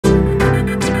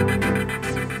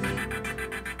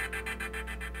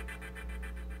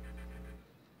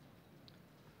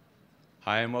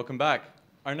Hi, and welcome back.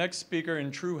 Our next speaker,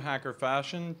 in true hacker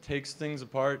fashion, takes things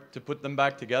apart to put them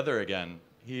back together again.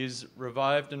 He's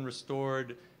revived and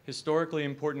restored historically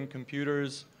important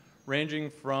computers, ranging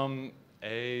from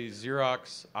a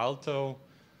Xerox Alto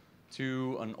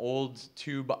to an old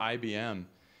tube IBM.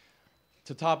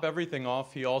 To top everything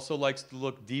off, he also likes to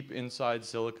look deep inside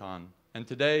silicon. And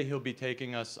today, he'll be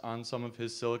taking us on some of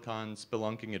his silicon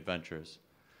spelunking adventures.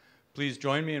 Please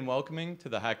join me in welcoming to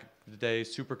the Hackaday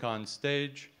Supercon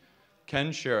stage,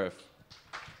 Ken Shirriff.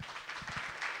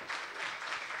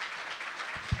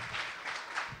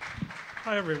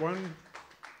 Hi, everyone.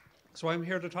 So I'm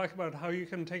here to talk about how you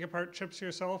can take apart chips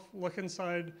yourself, look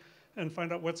inside, and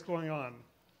find out what's going on.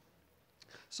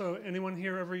 So anyone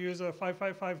here ever use a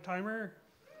 555 timer?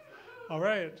 All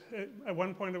right. At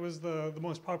one point, it was the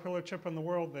most popular chip in the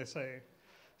world, they say.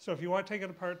 So if you want to take it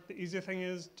apart, the easy thing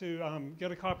is to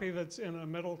get a copy that's in a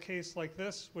metal case like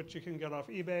this, which you can get off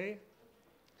eBay.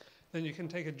 Then you can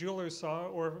take a jeweler's saw,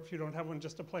 or if you don't have one,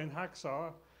 just a plain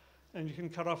hacksaw, and you can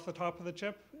cut off the top of the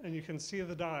chip, and you can see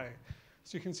the die.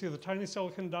 So you can see the tiny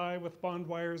silicon die with bond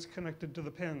wires connected to the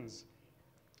pins.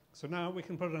 So now we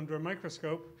can put it under a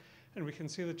microscope, and we can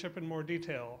see the chip in more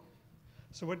detail.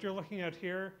 So what you're looking at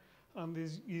here,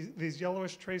 these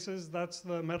yellowish traces, that's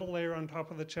the metal layer on top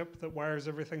of the chip that wires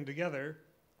everything together.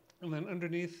 And then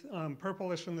underneath,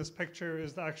 purplish in this picture,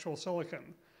 is the actual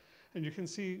silicon. And you can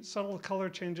see subtle color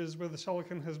changes where the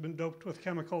silicon has been doped with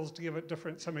chemicals to give it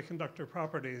different semiconductor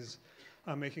properties,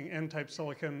 making N-type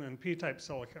silicon and P-type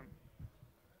silicon.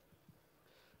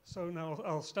 So now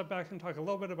I'll step back and talk a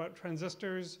little bit about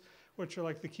transistors, which are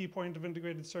like the key point of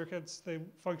integrated circuits. They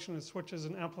function as switches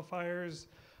and amplifiers.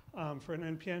 For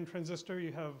an NPN transistor,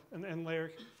 you have an N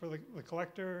layer for the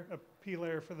collector, a P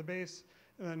layer for the base,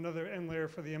 and then another N layer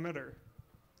for the emitter.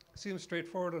 Seems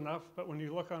straightforward enough, but when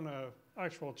you look on an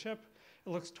actual chip, it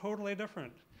looks totally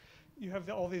different. You have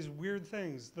all these weird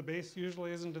things. The base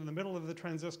usually isn't in the middle of the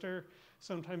transistor.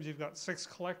 Sometimes you've got 6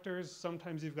 collectors.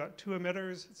 Sometimes you've got 2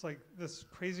 emitters. It's like this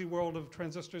crazy world of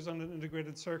transistors on an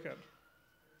integrated circuit.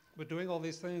 But doing all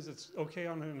these things, it's OK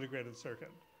on an integrated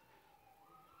circuit.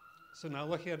 So now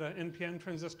looking at an NPN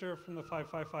transistor from the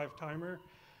 555 timer,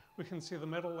 we can see the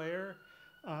metal layer.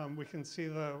 We can see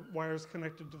the wires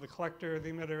connected to the collector,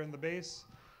 the emitter, and the base.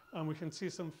 We can see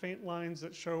some faint lines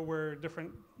that show where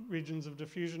different regions of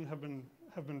diffusion have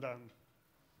been done.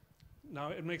 Now,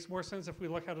 it makes more sense if we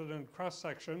look at it in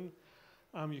cross-section.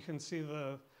 You can see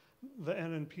the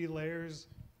N and P layers.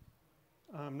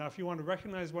 Now, if you want to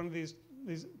recognize one of these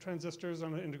transistors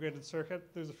on an integrated circuit,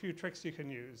 there's a few tricks you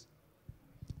can use.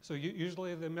 So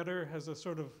usually the emitter has a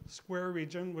sort of square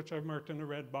region, which I've marked in a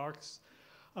red box.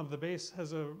 The base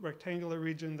has a rectangular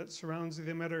region that surrounds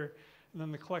the emitter, and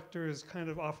then the collector is kind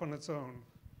of off on its own.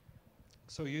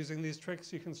 So using these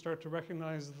tricks, you can start to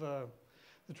recognize the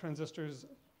transistors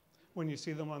when you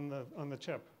see them on the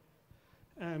chip.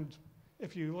 And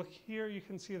if you look here, you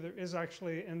can see there is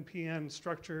actually NPN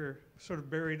structure sort of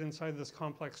buried inside this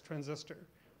complex transistor.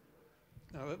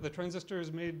 Now, the transistor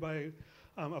is made by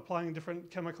applying different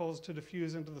chemicals to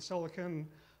diffuse into the silicon.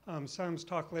 Sam's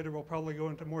talk later will probably go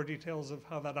into more details of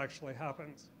how that actually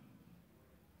happens.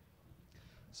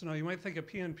 So now you might think a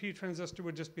PNP transistor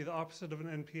would just be the opposite of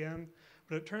an NPN,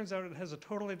 but it turns out it has a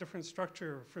totally different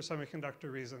structure for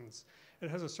semiconductor reasons. It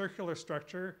has a circular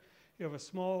structure. You have a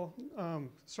small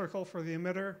circle for the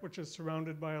emitter, which is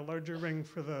surrounded by a larger ring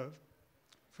for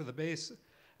the base,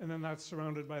 and then that's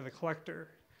surrounded by the collector.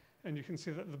 And you can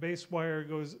see that the base wire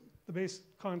goes, the base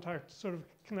contact sort of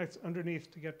connects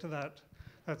underneath to get to that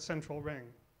central ring.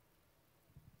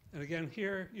 And again,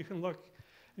 here you can look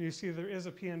and you see there is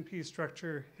a PNP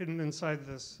structure hidden inside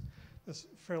this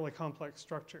fairly complex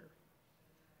structure.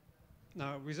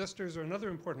 Now, resistors are another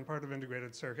important part of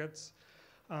integrated circuits.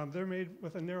 They're made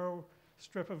with a narrow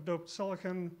strip of doped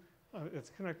silicon.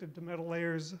 It's connected to metal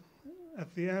layers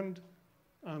at the end.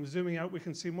 Zooming out, we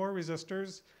can see more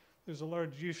resistors. There's a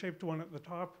large U-shaped one at the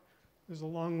top. There's a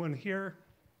long one here.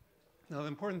 Now, the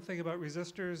important thing about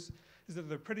resistors is that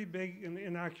they're pretty big and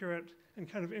inaccurate and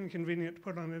kind of inconvenient to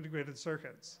put on integrated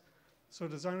circuits. So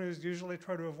designers usually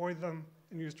try to avoid them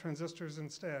and use transistors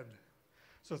instead.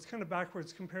 So it's kind of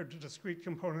backwards compared to discrete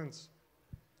components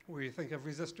where you think of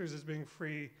resistors as being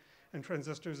free and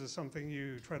transistors as something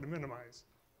you try to minimize.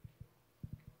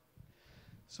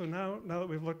 So now that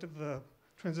we've looked at the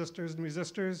transistors and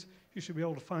resistors, you should be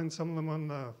able to find some of them on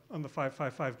the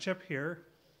 555 chip here.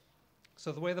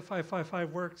 So the way the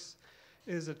 555 works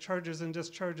is it charges and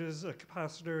discharges a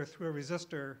capacitor through a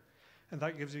resistor, and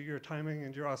that gives you your timing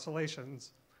and your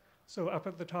oscillations. So up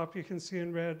at the top, you can see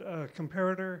in red a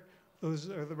comparator. Those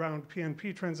are the round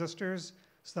PNP transistors.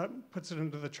 So that puts it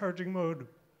into the charging mode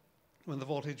when the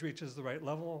voltage reaches the right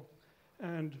level.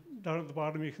 And down at the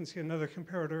bottom, you can see another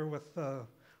comparator with the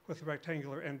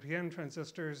rectangular NPN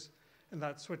transistors, and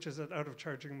that switches it out of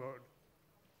charging mode.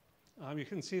 You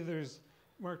can see there's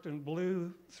marked in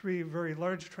blue 3 very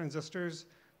large transistors.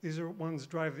 These are ones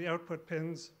drive the output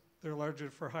pins. They're larger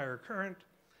for higher current.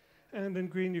 And in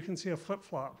green, you can see a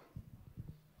flip-flop.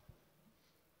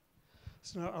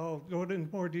 So now I'll go into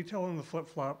more detail on the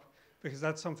flip-flop because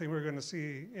that's something we're going to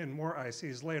see in more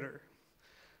ICs later.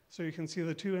 So you can see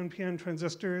the 2 NPN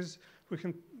transistors. We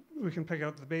can pick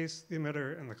out the base, the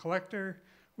emitter, and the collector.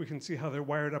 We can see how they're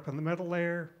wired up in the metal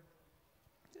layer.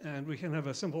 And we can have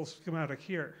a simple schematic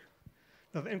here.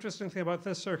 Now, the interesting thing about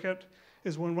this circuit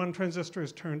is when one transistor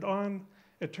is turned on,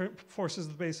 it forces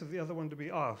the base of the other one to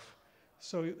be off.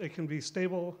 So it can be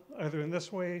stable either in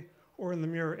this way or in the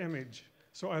mirror image.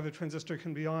 So either transistor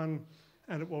can be on,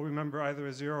 and it will remember either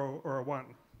a 0 or a 1.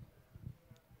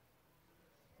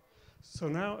 So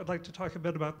now I'd like to talk a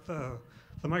bit about the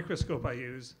microscope I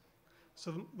use.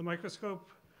 So the microscope,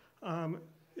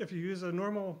 if you use a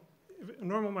normal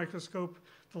microscope,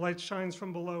 the light shines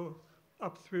from below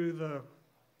up through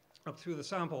the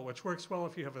sample, which works well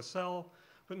if you have a cell,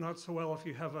 but not so well if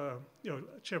you have a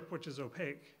chip which is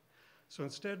opaque. So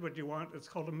instead, what you want, it's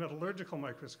called a metallurgical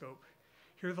microscope.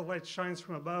 Here the light shines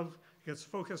from above, gets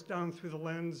focused down through the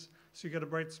lens, so you get a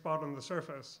bright spot on the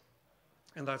surface.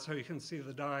 And that's how you can see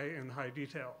the die in high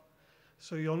detail.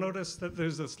 So you'll notice that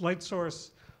there's this light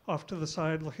source off to the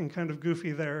side looking kind of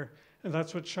goofy there, and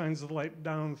that's what shines the light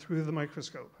down through the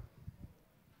microscope.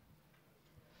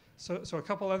 So a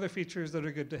couple other features that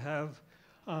are good to have.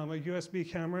 A USB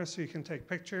camera so you can take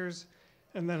pictures,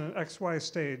 and then an XY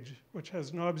stage, which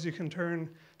has knobs you can turn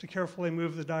to carefully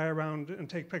move the die around and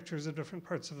take pictures of different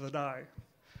parts of the die.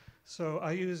 So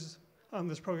I use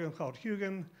this program called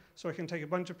Hugin, so I can take a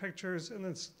bunch of pictures and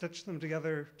then stitch them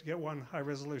together to get one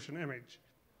high-resolution image.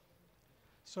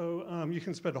 So you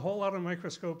can spend a whole lot on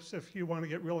microscopes if you want to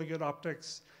get really good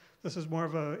optics. This is more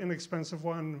of an inexpensive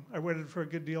one. I waited for a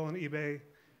good deal on eBay,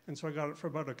 and so I got it for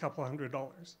about a couple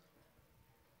 $100.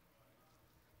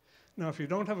 Now, if you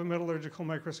don't have a metallurgical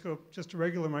microscope, just a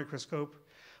regular microscope,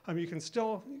 you can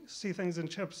still see things in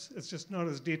chips. It's just not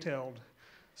as detailed.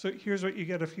 So here's what you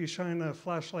get if you shine a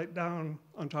flashlight down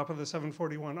on top of the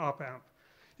 741 op-amp.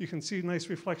 You can see a nice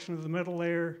reflection of the metal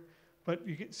layer, but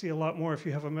you can see a lot more if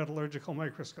you have a metallurgical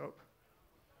microscope.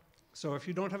 So if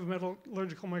you don't have a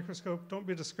metallurgical microscope, don't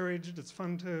be discouraged. It's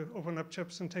fun to open up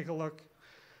chips and take a look,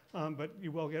 but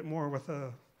you will get more with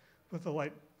a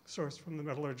light source from the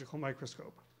metallurgical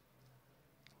microscope.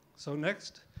 So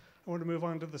next, I want to move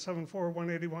on to the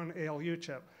 74181 ALU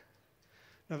chip.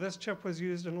 Now this chip was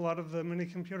used in a lot of the mini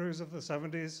computers of the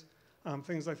 70s,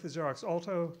 things like the Xerox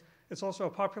Alto. It's also a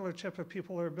popular chip if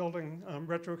people are building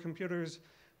retro computers,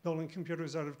 building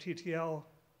computers out of TTL.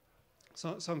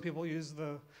 So, some people use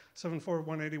the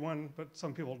 74181, but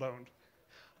some people don't.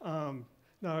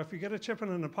 Now if you get a chip in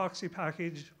an epoxy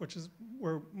package, which is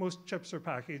where most chips are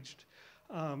packaged,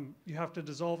 you have to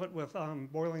dissolve it with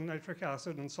boiling nitric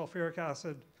acid and sulfuric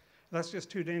acid. That's just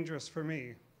too dangerous for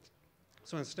me.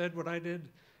 So instead, what I did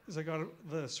is I got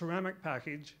the ceramic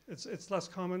package. It's less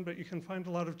common, but you can find a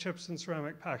lot of chips in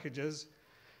ceramic packages.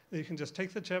 You can just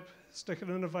take the chip, stick it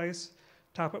in a vise,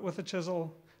 tap it with a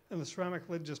chisel, and the ceramic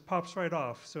lid just pops right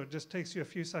off. So it just takes you a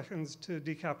few seconds to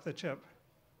decap the chip.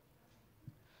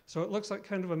 So it looks like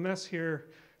kind of a mess here.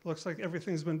 It looks like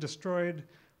everything's been destroyed,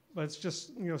 but it's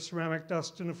just ceramic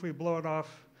dust, and if we blow it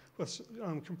off with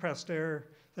compressed air,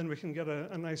 then we can get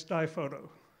a nice die photo.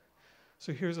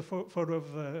 So here's a photo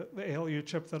of the ALU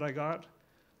chip that I got.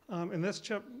 In this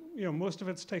chip, most of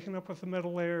it's taken up with the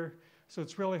metal layer, so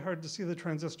it's really hard to see the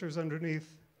transistors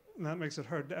underneath, and that makes it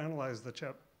hard to analyze the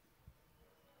chip.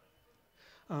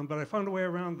 But I found a way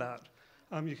around that.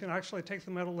 You can actually take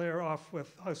the metal layer off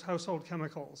with household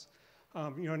chemicals.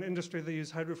 In industry, they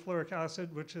use hydrofluoric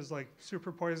acid, which is like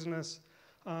super poisonous.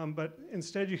 But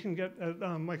instead, you can get at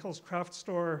Michael's craft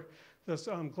store this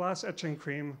glass etching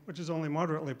cream, which is only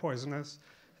moderately poisonous.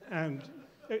 And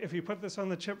if you put this on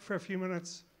the chip for a few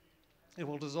minutes, it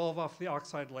will dissolve off the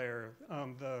oxide layer,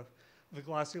 the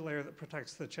glassy layer that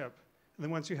protects the chip. And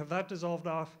then once you have that dissolved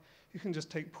off, you can just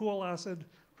take pool acid,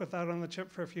 put that on the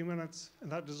chip for a few minutes,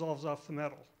 and that dissolves off the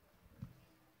metal.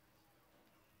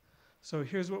 So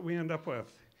here's what we end up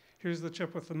with. Here's the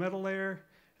chip with the metal layer,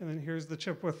 and then here's the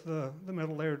chip with the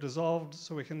metal layer dissolved,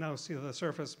 so we can now see the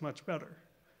surface much better.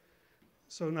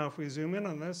 So now if we zoom in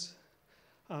on this,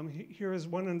 here is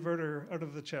one inverter out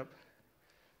of the chip.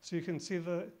 So you can see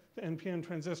the NPN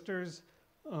transistors.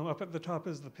 Up at the top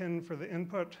is the pin for the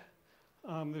input.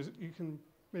 You can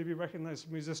maybe recognize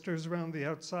some resistors around the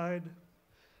outside.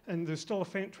 And there's still a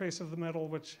faint trace of the metal,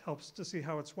 which helps to see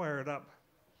how it's wired up.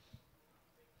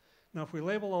 Now, if we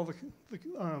label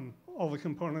all the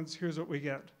components, here's what we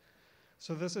get.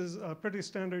 So this is a pretty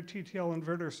standard TTL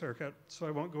inverter circuit, so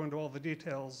I won't go into all the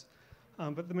details.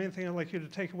 But the main thing I'd like you to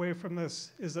take away from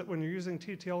this is that when you're using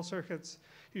TTL circuits,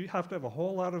 you have to have a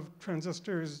whole lot of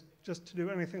transistors just to do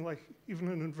anything like even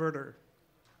an inverter.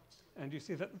 And you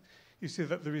see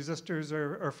that the resistors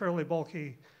are fairly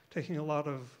bulky, taking a lot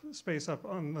of space up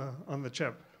on the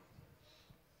chip.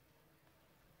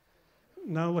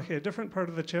 Now looking at a different part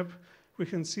of the chip, we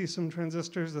can see some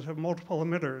transistors that have multiple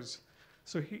emitters.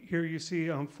 So here you see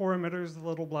 4 emitters, the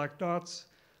little black dots.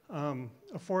 A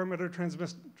 4-emitter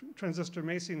transistor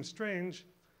may seem strange,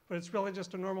 but it's really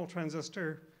just a normal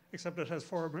transistor, except it has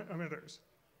 4 emitters.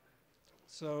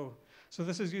 So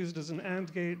this is used as an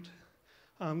AND gate.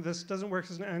 This doesn't work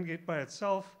as an AND gate by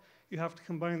itself. You have to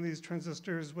combine these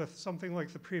transistors with something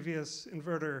like the previous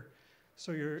inverter,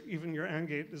 so even your AND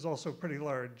gate is also pretty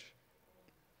large.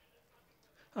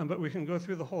 But we can go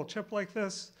through the whole chip like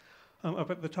this.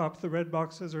 Up at the top, the red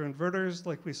boxes are inverters,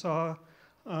 like we saw.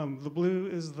 The blue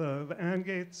is the AND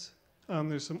gates.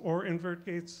 There's some OR invert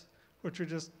gates, which are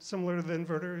just similar to the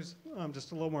inverters,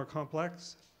 just a little more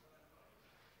complex.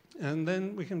 And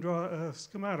then we can draw a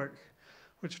schematic,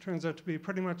 which turns out to be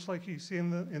pretty much like you see in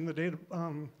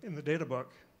the data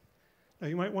book. Now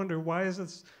you might wonder, why is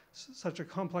this such a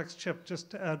complex chip just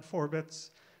to add 4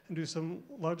 bits and do some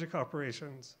logic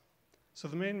operations? So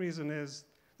the main reason is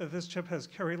that this chip has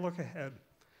carry look ahead,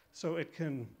 so it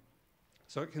can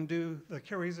do the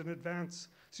carries in advance,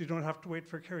 so you don't have to wait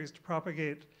for carries to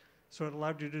propagate, so it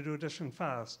allowed you to do addition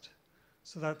fast.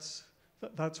 So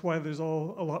that's why there's a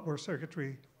lot more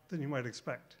circuitry than you might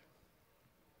expect.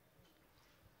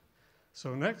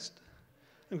 So next,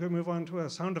 I'm going to move on to a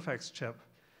sound effects chip.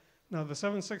 Now the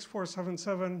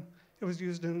 76477, it was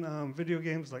used in video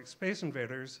games like Space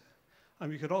Invaders.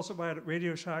 You could also buy it at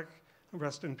Radio Shack,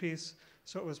 rest in peace,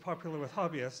 so it was popular with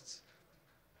hobbyists.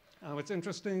 It's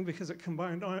interesting because it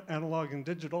combined analog and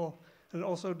digital, and it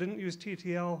also didn't use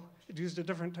TTL. It used a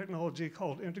different technology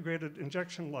called integrated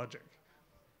injection logic.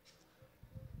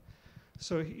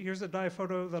 So here's a die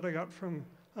photo that I got from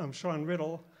Sean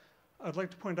Riddle. I'd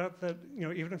like to point out that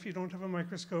even if you don't have a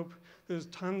microscope, there's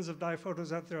tons of die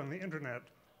photos out there on the internet.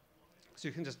 So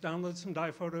you can just download some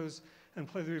die photos and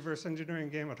play the reverse engineering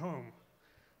game at home.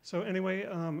 So anyway,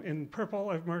 in purple,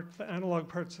 I've marked the analog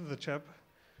parts of the chip.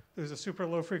 There's a super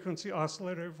low frequency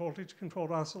oscillator, voltage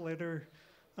controlled oscillator.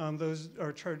 Those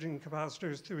are charging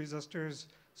capacitors through resistors,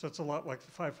 so it's a lot like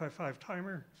the 555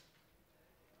 timer.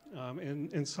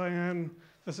 In cyan,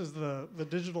 this is the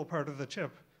digital part of the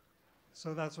chip.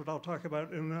 So that's what I'll talk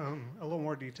about in a little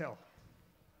more detail.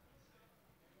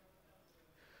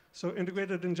 So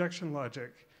integrated injection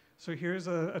logic. So here's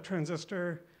a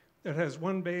transistor that has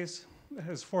 1 base, it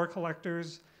has 4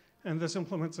 collectors, and this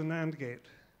implements a NAND gate.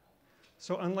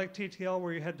 So unlike TTL,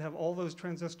 where you had to have all those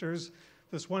transistors,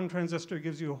 this one transistor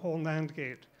gives you a whole NAND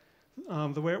gate.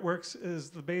 The way it works is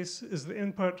the base is the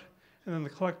input, and then the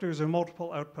collectors are multiple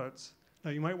outputs.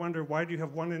 Now you might wonder, why do you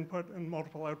have 1 input and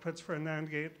multiple outputs for a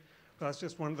NAND gate? Well, that's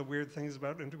just one of the weird things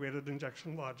about integrated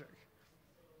injection logic.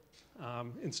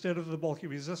 Instead of the bulky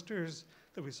resistors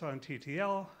that we saw in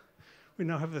TTL, we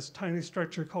now have this tiny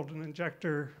structure called an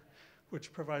injector,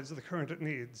 which provides the current it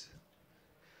needs.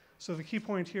 So the key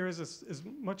point here is this is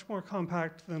much more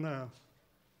compact than a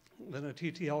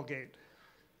TTL gate.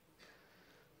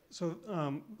 So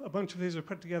a bunch of these are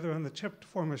put together on the chip to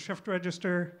form a shift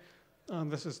register.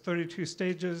 This is 32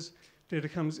 stages. Data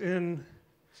comes in,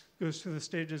 goes through the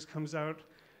stages, comes out,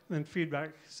 and then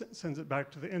feedback sends it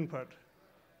back to the input.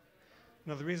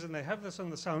 Now the reason they have this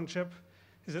on the sound chip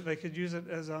is that they could use it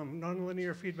as a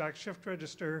nonlinear feedback shift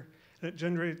register, and it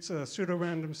generates a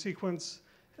pseudo-random sequence,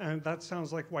 and that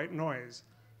sounds like white noise.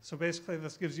 So basically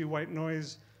this gives you white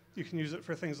noise. You can use it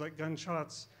for things like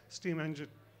gunshots, steam engine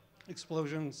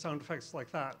explosions, sound effects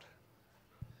like that.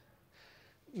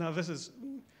 Now this is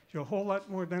a whole lot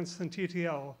more dense than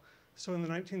TTL. So in the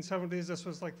 1970s, this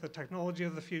was like the technology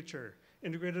of the future.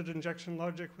 Integrated injection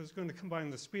logic was going to combine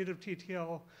the speed of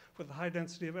TTL with the high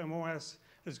density of MOS.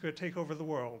 It was going to take over the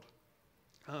world.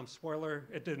 Spoiler,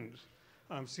 it didn't.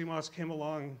 CMOS came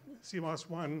along, CMOS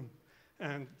won,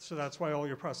 and so that's why all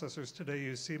your processors today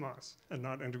use CMOS and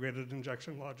not integrated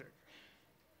injection logic.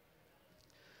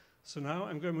 So now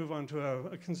I'm going to move on to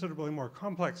a considerably more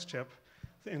complex chip,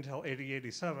 the Intel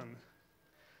 8087.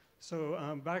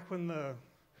 So back when the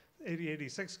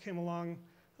 8086 came along,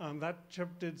 that chip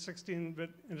did 16-bit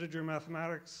integer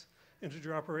mathematics,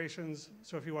 integer operations.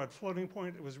 So if you had floating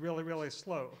point, it was really, really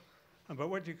slow. But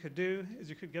what you could do is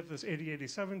you could get this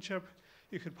 8087 chip,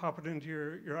 you could pop it into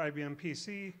your IBM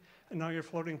PC, and now your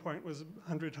floating point was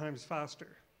 100 times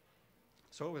faster.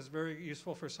 So it was very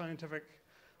useful for scientific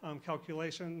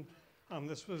calculation.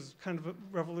 This was kind of a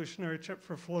revolutionary chip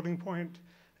for floating point,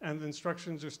 and the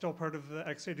instructions are still part of the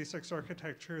x86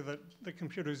 architecture that the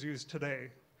computers use today.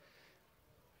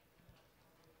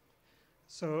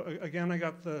 So again, I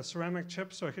got the ceramic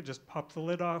chip, so I could just pop the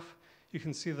lid off. You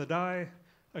can see the die.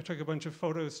 I took a bunch of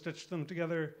photos, stitched them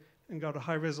together, and got a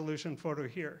high-resolution photo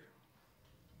here.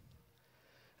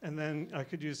 And then I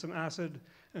could use some acid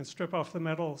and strip off the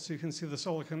metal so you can see the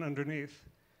silicon underneath.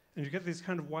 And you get these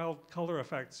kind of wild color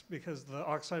effects because the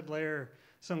oxide layer,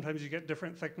 sometimes you get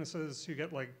different thicknesses. You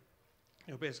get like,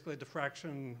 basically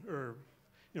diffraction or,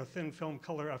 thin film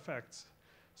color effects.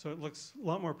 So it looks a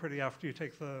lot more pretty after you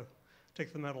take the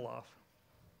metal off.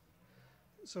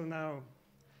 So now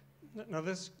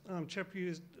this chip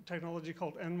used technology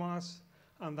called NMOS.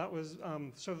 That was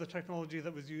sort of the technology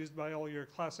that was used by all your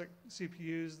classic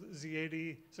CPUs,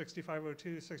 Z80,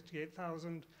 6502,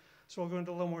 68000. So I'll go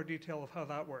into a little more detail of how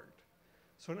that worked.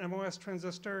 So an MOS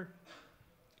transistor,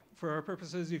 for our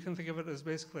purposes, you can think of it as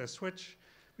basically a switch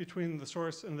between the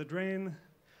source and the drain.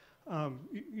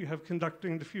 You have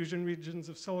conducting diffusion regions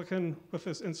of silicon with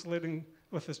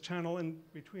this channel in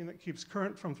between that keeps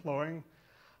current from flowing.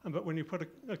 But when you put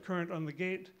a current on the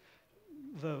gate,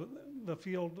 the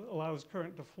field allows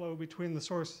current to flow between the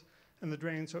source and the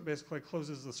drain, so it basically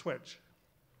closes the switch.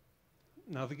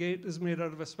 Now the gate is made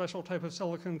out of a special type of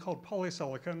silicon called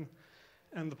polysilicon,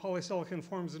 and the polysilicon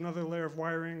forms another layer of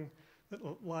wiring that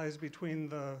lies between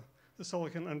the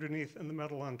silicon underneath and the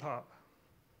metal on top.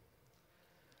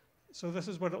 So this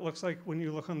is what it looks like when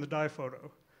you look on the die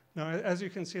photo. Now, as you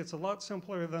can see, it's a lot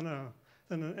simpler than an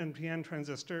NPN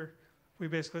transistor. We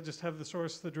basically just have the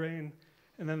source, the drain,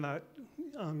 and then that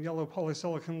yellow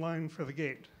polysilicon line for the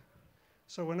gate.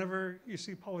 So whenever you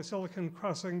see polysilicon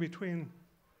crossing between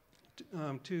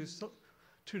two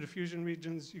diffusion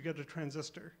regions, you get a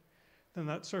transistor. Then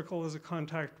that circle is a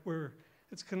contact where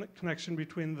it's connection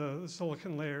between the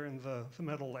silicon layer and the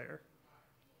metal layer.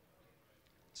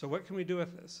 So what can we do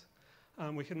with this?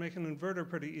 We can make an inverter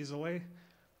pretty easily.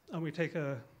 We take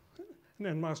an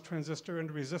NMOS transistor and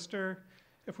a resistor.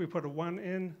 If we put a 1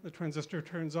 in, the transistor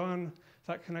turns on.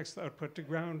 That connects the output to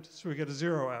ground, so we get a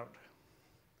 0 out.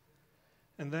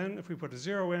 And then if we put a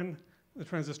 0 in, the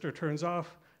transistor turns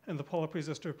off, and the pull-up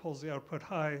resistor pulls the output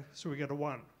high, so we get a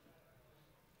 1.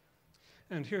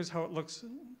 And here's how it looks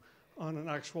on an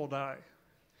actual die.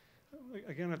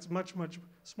 Again, it's much, much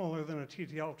smaller than a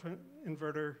TTL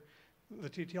inverter. The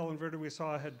TTL inverter we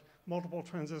saw had multiple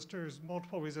transistors,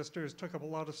 multiple resistors, took up a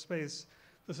lot of space.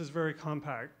 This is very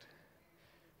compact.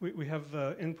 We have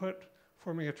the input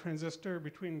forming a transistor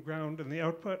between ground and the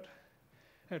output.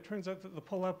 And it turns out that the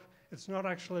pull-up, it's not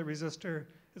actually a resistor.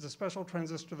 It's a special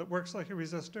transistor that works like a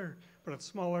resistor, but it's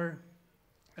smaller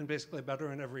and basically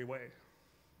better in every way.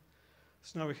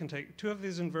 So now we can take 2 of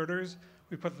these inverters,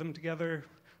 we put them together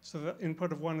so the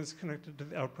input of one is connected to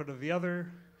the output of the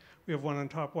other. We have one on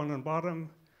top, one on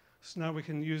bottom. So now we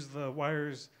can use the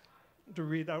wires to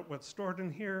read out what's stored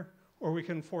in here, or we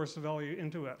can force a value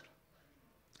into it.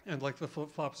 And like the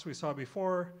flip-flops we saw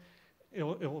before, it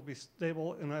will be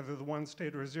stable in either the 1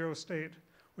 state or a 0 state.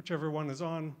 Whichever one is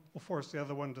on will force the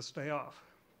other one to stay off.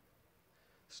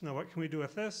 So now what can we do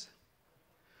with this?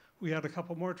 We add a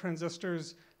couple more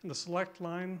transistors in the select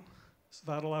line.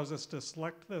 So that allows us to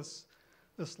select this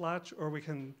latch, or we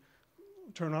can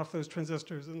turn off those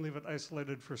transistors and leave it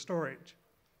isolated for storage.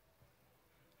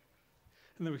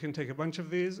 And then we can take a bunch of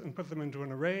these and put them into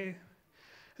an array.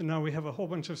 And now we have a whole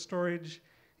bunch of storage.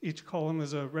 Each column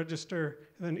is a register,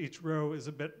 and then each row is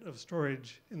a bit of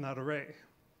storage in that array.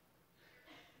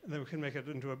 And then we can make it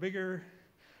into a bigger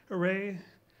array.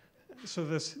 So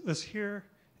this here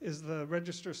is the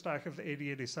register stack of the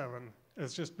 8087.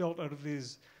 It's just built out of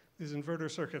these inverter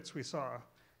circuits we saw.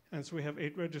 And so we have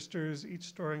 8 registers, each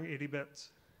storing 80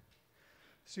 bits.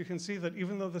 So you can see that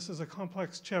even though this is a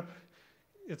complex chip,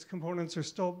 its components are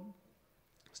still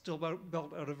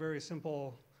built out of very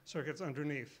simple circuits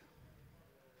underneath.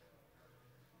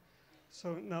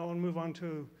 So now I'll move on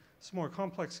to some more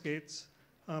complex gates.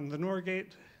 The NOR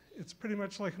gate, it's pretty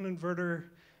much like an inverter,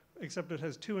 except it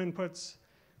has 2 inputs.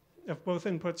 If both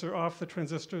inputs are off, the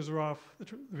transistors are off. The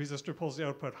resistor pulls the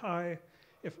output high.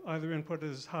 If either input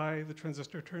is high, the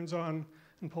transistor turns on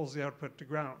and pulls the output to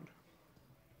ground.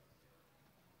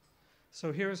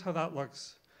 So here's how that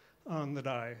looks on the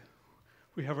die.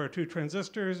 We have our 2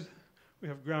 transistors. We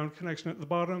have ground connection at the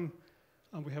bottom.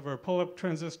 We have our pull-up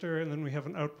transistor, and then we have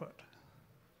an output.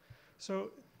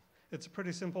 So it's a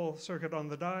pretty simple circuit on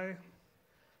the die.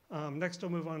 Next, I'll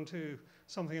move on to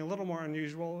something a little more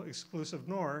unusual, exclusive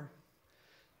NOR.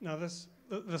 Now this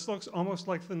looks almost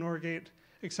like the NOR gate,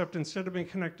 except instead of being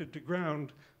connected to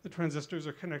ground, the transistors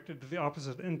are connected to the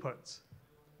opposite inputs.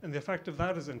 And the effect of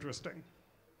that is interesting.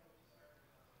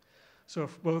 So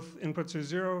if both inputs are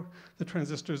 0, the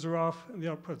transistors are off, and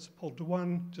the output's pulled to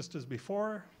 1, just as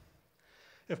before.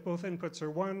 If both inputs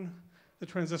are 1, the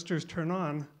transistors turn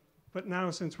on. But now,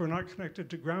 since we're not connected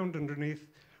to ground underneath,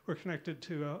 we're connected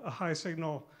to a high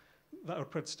signal, the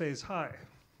output stays high.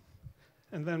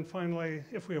 And then finally,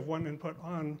 if we have one input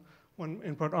on, one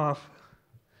input off,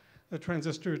 the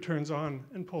transistor turns on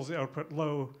and pulls the output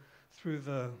low through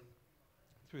the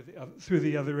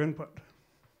other input.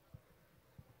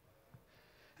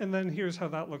 And then here's how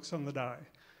that looks on the die.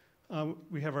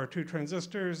 We have our two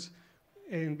transistors,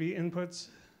 A and B inputs,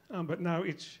 but now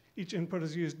each input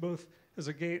is used both as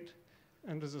a gate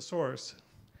and as a source.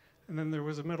 And then there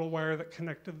was a metal wire that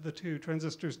connected the two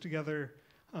transistors together,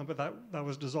 but that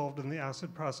was dissolved in the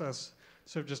acid process,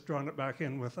 so I've just drawn it back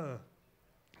in with a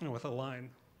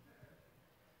line.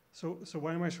 So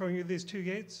why am I showing you these two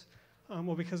gates?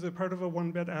 Well, because they're part of a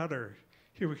 1-bit adder.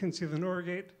 Here we can see the NOR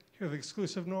gate, here the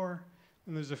exclusive NOR,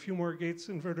 and there's a few more gates,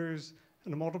 inverters,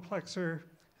 and a multiplexer,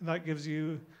 and that gives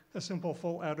you a simple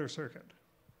full adder circuit.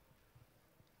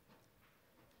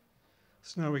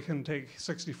 So now we can take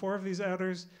 64 of these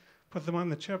adders, put them on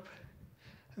the chip,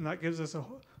 and that gives us a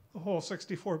whole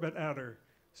 64-bit adder.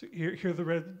 So here the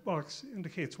red box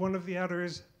indicates one of the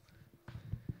adders.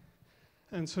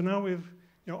 And so now we've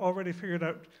already figured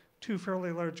out two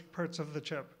fairly large parts of the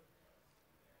chip.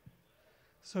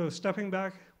 So stepping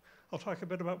back, I'll talk a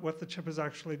bit about what the chip is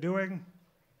actually doing.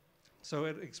 So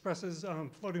it expresses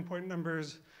floating point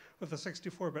numbers with a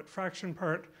 64-bit fraction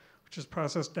part, which is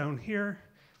processed down here,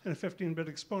 and a 15-bit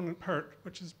exponent part,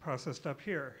 which is processed up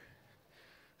here.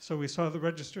 So we saw the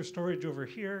register storage over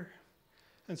here.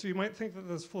 And so you might think that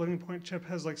this floating point chip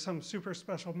has like some super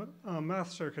special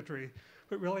math circuitry,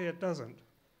 but really it doesn't.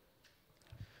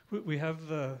 We have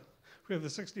the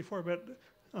 64-bit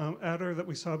adder that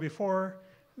we saw before,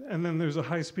 and then there's a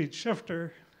high-speed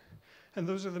shifter, and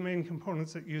those are the main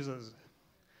components it uses.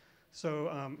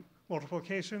 So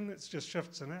multiplication, it's just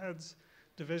shifts and adds.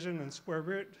 Division and square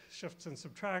root, shifts and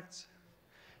subtracts.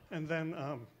 And then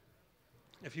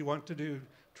if you want to do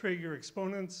trig your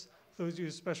exponents, those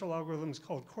use special algorithms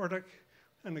called Cordic.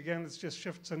 And again, it's just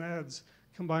shifts and adds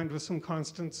combined with some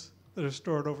constants that are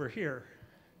stored over here.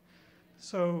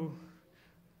 So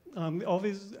all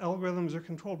these algorithms are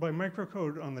controlled by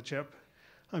microcode on the chip.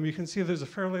 You can see there's a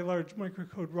fairly large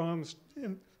microcode ROM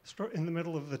in the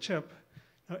middle of the chip.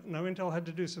 Now Intel had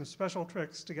to do some special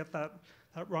tricks to get that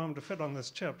ROM to fit on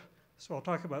this chip. So I'll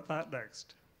talk about that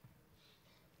next.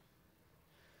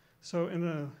 So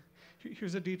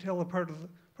here's a detail of part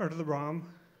of the ROM.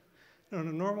 Now in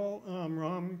a normal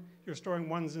ROM, you're storing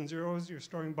ones and zeros. You're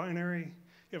storing binary.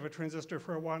 You have a transistor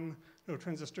for a 1, no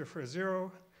transistor for a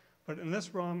 0. But in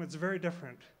this ROM, it's very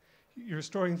different. You're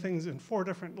storing things in 4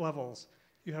 different levels.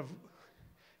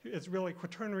 It's really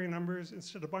quaternary numbers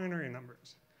instead of binary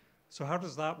numbers. So how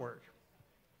does that work?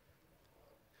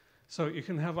 So you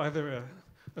can have either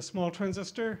a small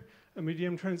transistor, a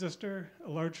medium transistor, a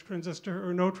large transistor,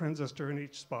 or no transistor in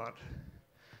each spot.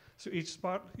 So each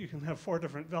spot, you can have 4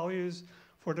 different values,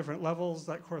 4 different levels.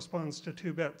 That corresponds to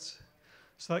 2 bits.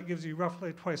 So that gives you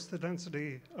roughly twice the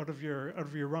density out of your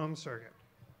ROM circuit.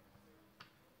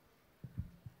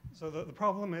 So the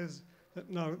problem is that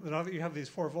now that you have these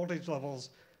 4 voltage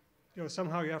levels,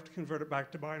 somehow you have to convert it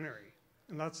back to binary.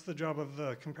 And that's the job of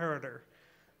the comparator.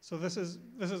 So this is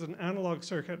an analog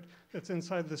circuit that's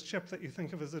inside this chip that you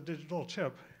think of as a digital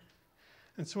chip.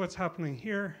 And so what's happening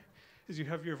here is you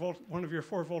have one of your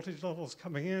 4 voltage levels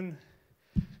coming in.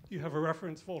 You have a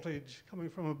reference voltage coming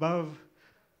from above.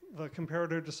 The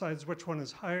comparator decides which one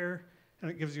is higher,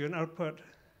 and it gives you an output.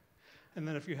 And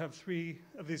then if you have 3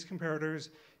 of these comparators,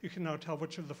 you can now tell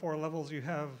which of the 4 levels you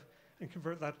have and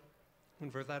convert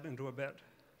that into a bit.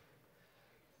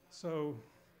 So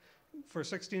for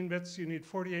 16 bits, you need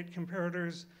 48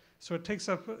 comparators. So it takes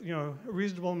up a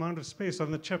reasonable amount of space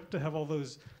on the chip to have all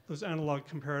those analog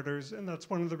comparators. And that's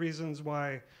one of the reasons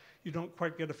why you don't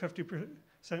quite get a 50%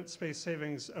 space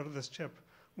savings out of this chip,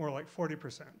 more like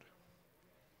 40%.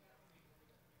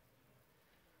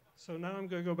 So now I'm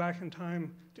going to go back in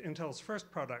time to Intel's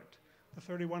first product, the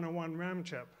 3101 RAM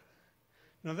chip.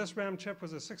 Now this RAM chip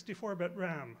was a 64-bit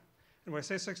RAM. And when I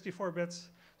say 64 bits,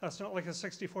 that's not like a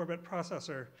 64-bit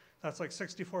processor. That's like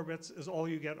 64 bits is all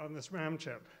you get on this RAM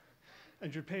chip.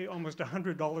 and you'd pay almost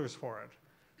 $100 for it.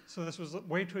 So this was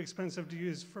way too expensive to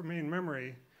use for main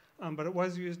memory, but it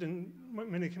was used in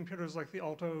many computers like the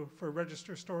Alto for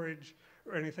register storage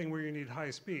or anything where you need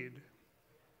high speed.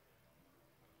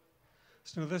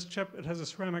 So this chip, it has a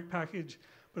ceramic package,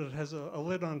 but it has a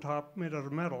lid on top made out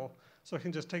of metal. So I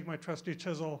can just take my trusty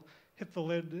chisel, hit the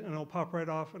lid, and it'll pop right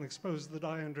off and expose the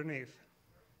die underneath.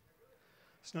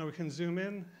 So now we can zoom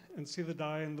in and see the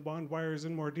die and the bond wires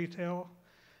in more detail.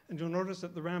 And you'll notice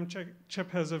that the RAM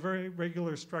chip has a very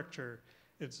regular structure.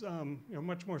 It's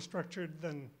much more structured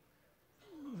than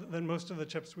most of the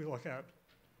chips we look at.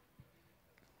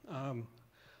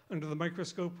 Under the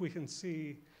microscope, we can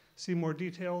see more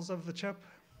details of the chip.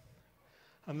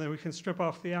 And then we can strip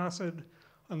off the acid.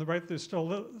 On the right, there's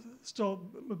still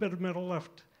a bit of metal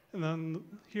left. And then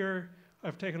here,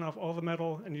 I've taken off all the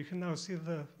metal, and you can now see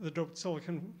the doped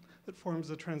silicon that forms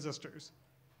the transistors.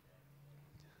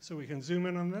 So we can zoom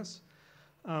in on this.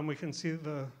 We can see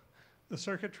the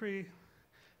circuitry.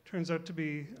 Turns out to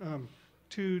be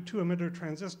two emitter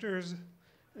transistors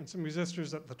and some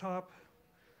resistors at the top.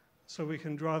 So we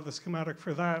can draw the schematic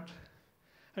for that.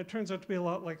 It turns out to be a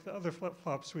lot like the other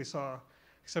flip-flops we saw,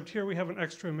 except here we have an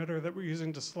extra emitter that we're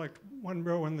using to select one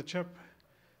row in the chip.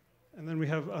 And then we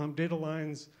have data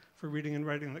lines for reading and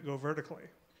writing that go vertically.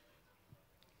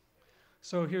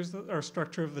 So here's our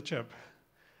structure of the chip.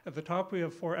 At the top, we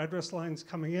have 4 address lines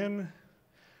coming in.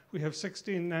 We have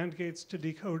 16 NAND gates to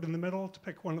decode in the middle to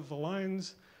pick one of the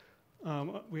lines.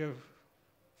 We have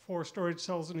 4 storage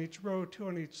cells in each row, 2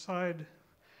 on each side.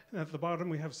 And at the bottom,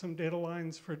 we have some data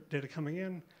lines for data coming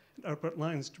in, and output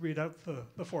lines to read out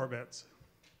the 4 bits.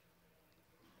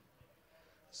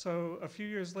 So a few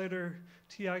years later,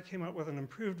 TI came out with an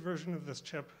improved version of this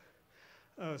chip,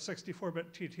 a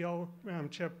 64-bit TTL RAM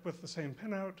chip with the same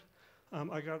pinout.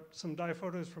 I got some die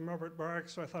photos from Robert Barak,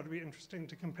 so I thought it'd be interesting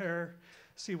to compare,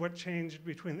 see what changed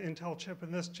between the Intel chip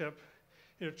and this chip.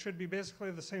 It should be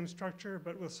basically the same structure,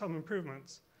 but with some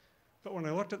improvements. But when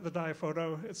I looked at the die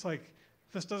photo, it's like,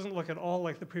 this doesn't look at all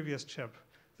like the previous chip.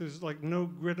 There's like no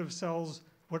grid of cells.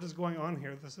 What is going on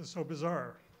here? This is so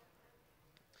bizarre.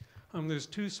 There's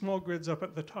 2 small grids up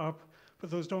at the top, but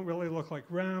those don't really look like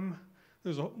RAM.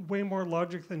 There's way more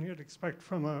logic than you'd expect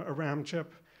from a RAM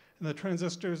chip. And the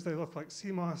transistors, they look like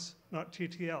CMOS, not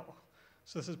TTL.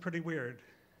 So this is pretty weird.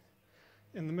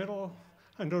 In the middle,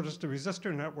 I noticed a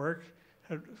resistor network,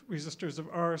 had resistors of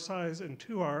R size and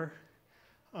 2R.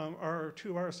 R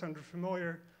 2R sounded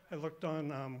familiar. I looked on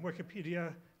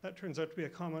Wikipedia. That turns out to be a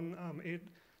common 8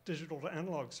 digital to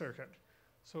analog circuit.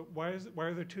 So why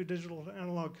are there 2 digital to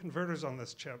analog converters on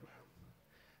this chip?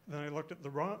 Then I looked at the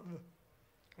ROM.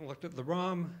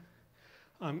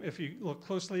 If you look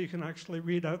closely, you can actually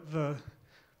read out the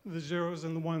zeros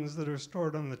and the ones that are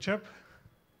stored on the chip.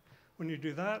 When you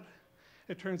do that,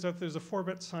 it turns out there's a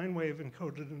 4-bit sine wave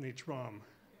encoded in each ROM.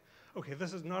 Okay,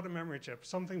 this is not a memory chip.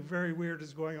 Something very weird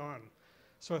is going on.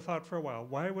 So I thought for a while,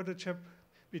 why would a chip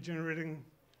be generating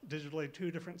digitally 2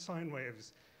 different sine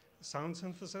waves? Sound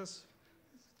synthesis?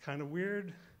 Kind of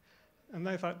weird. And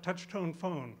then I thought touch-tone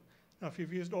phone. Now, if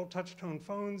you've used old touch-tone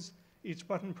phones, each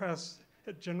button press,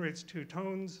 it generates 2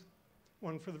 tones,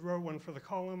 one for the row, one for the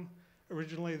column.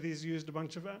 Originally, these used a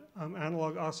bunch of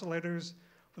analog oscillators,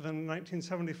 but then in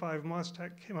 1975,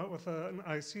 MOSTEC came out with an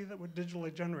IC that would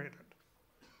digitally generate it.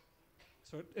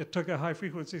 So it took a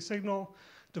high-frequency signal,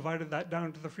 divided that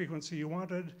down to the frequency you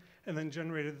wanted, and then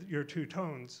generated your 2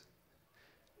 tones.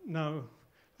 Now,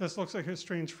 this looks like a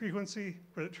strange frequency,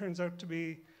 but it turns out to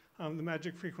be the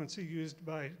magic frequency used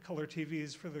by color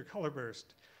TVs for their color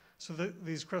burst. So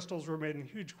these crystals were made in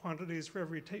huge quantities for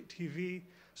every TV,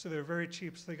 so they're very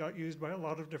cheap, so they got used by a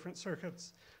lot of different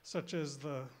circuits, such as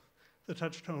the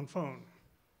touch-tone phone.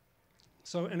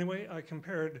 So anyway, I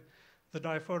compared the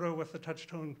die photo with the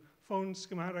touch-tone phone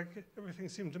schematic. Everything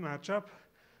seemed to match up.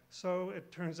 So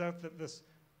it turns out that this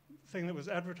thing that was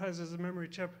advertised as a memory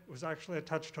chip was actually a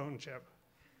touch-tone chip.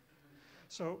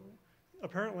 So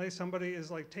apparently somebody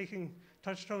is like taking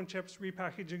touch-tone chips,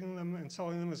 repackaging them, and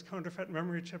selling them as counterfeit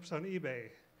memory chips on eBay.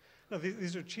 Now,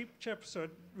 these are cheap chips, so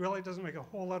it really doesn't make a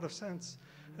whole lot of sense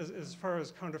as far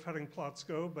as counterfeiting plots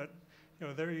go, but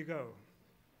there you go.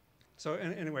 So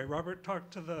anyway, Robert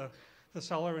talked to the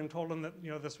seller and told him that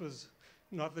this was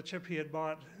not the chip he had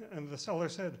bought, and the seller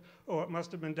said, oh, it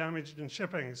must have been damaged in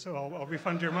shipping, so I'll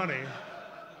refund your money.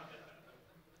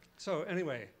 So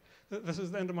anyway, this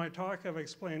is the end of my talk. I've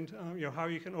explained how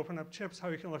you can open up chips, how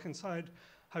you can look inside,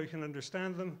 how you can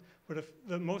understand them. But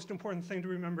the most important thing to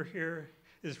remember here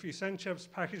is if you send chips,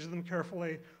 package them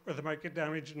carefully, or they might get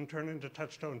damaged and turn into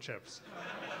touch-tone chips.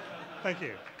 Thank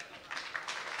you.